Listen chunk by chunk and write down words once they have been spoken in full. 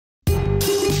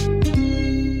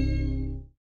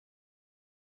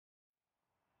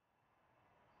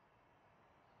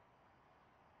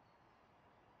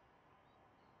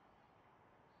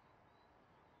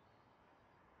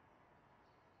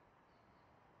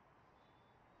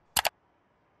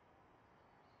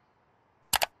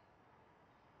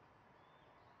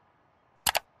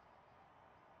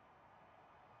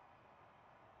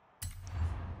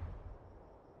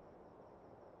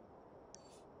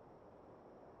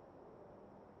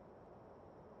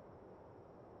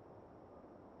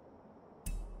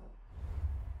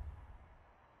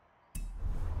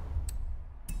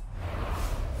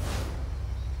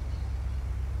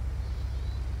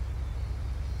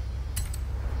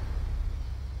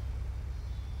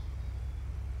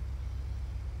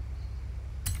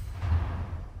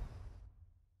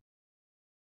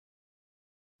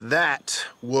That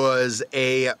was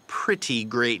a pretty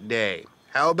great day.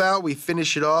 How about we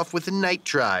finish it off with a night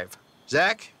drive?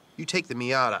 Zach, you take the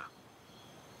Miata.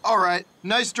 All right.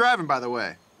 Nice driving, by the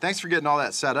way. Thanks for getting all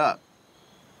that set up.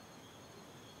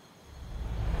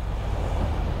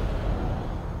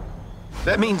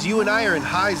 That means you and I are in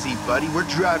High Z, buddy. We're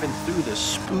driving through the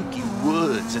spooky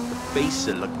woods at the base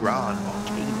of La Grande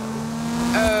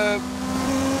volcano.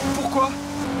 Pourquoi?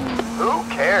 Who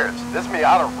cares? This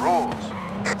Miata rules.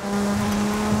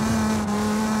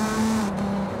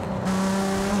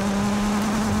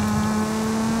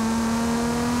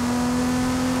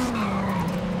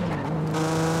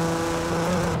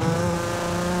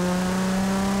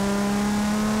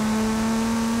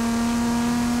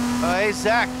 Hey,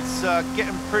 Zach, it's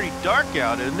getting pretty dark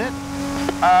out, isn't it?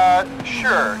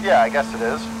 Sure. Yeah, I guess it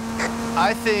is.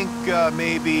 I think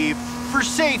maybe for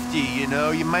safety, you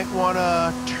know, you might want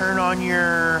to turn on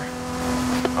your...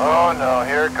 Oh, no,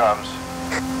 here it comes.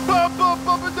 Pump up,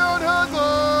 up and down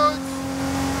headlights!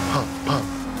 Pump, pump,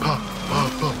 pump,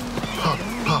 pump, pump,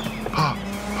 pump, pump, pump,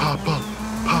 pump, pump, pump,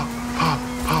 pump,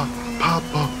 pump,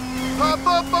 pump, pump,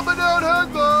 pump, up and down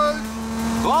headlights!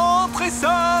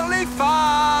 Compresseur les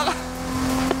phares!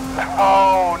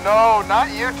 Oh, no, not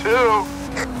you too.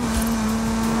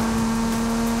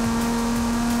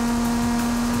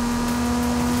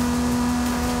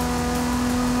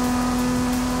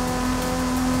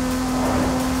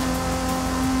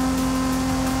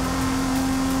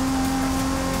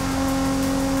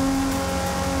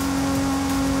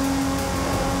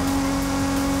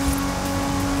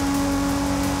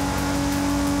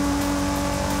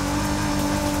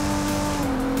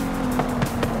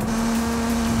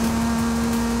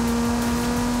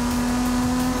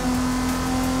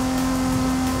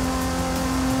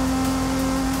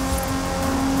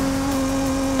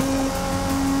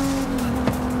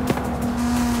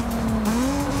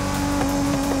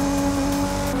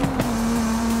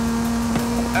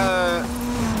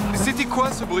 C'était quoi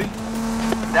ce bruit?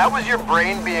 That was your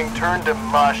brain being turned to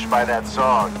mush by that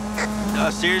song.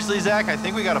 Seriously, Zach, I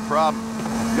think we got a problem.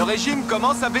 Le régime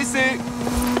commence à baisser.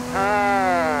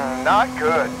 Not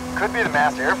good. Could be the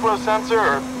mass airflow sensor,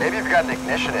 or maybe you've got an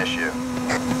ignition issue.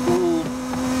 Ou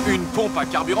une pompe à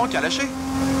carburant qui a lâché.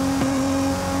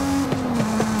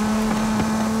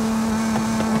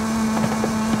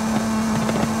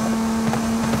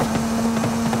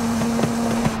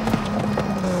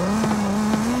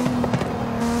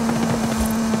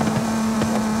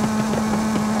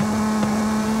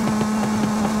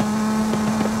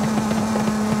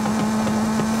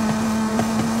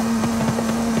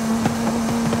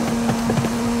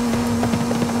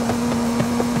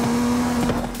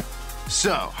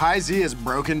 So, High Z is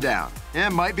broken down.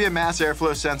 It might be a mass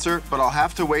airflow sensor, but I'll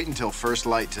have to wait until first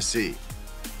light to see.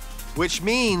 Which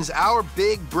means our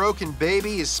big broken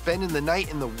baby is spending the night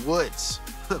in the woods.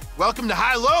 Welcome to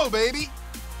High-Low, baby!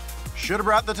 Should have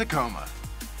brought the Tacoma.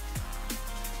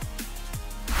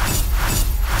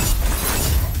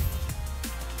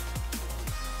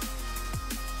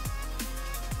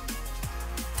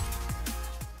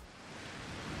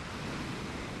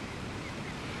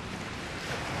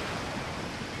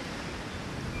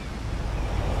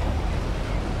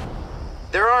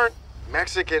 There aren't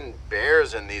Mexican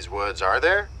bears in these woods, are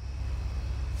there?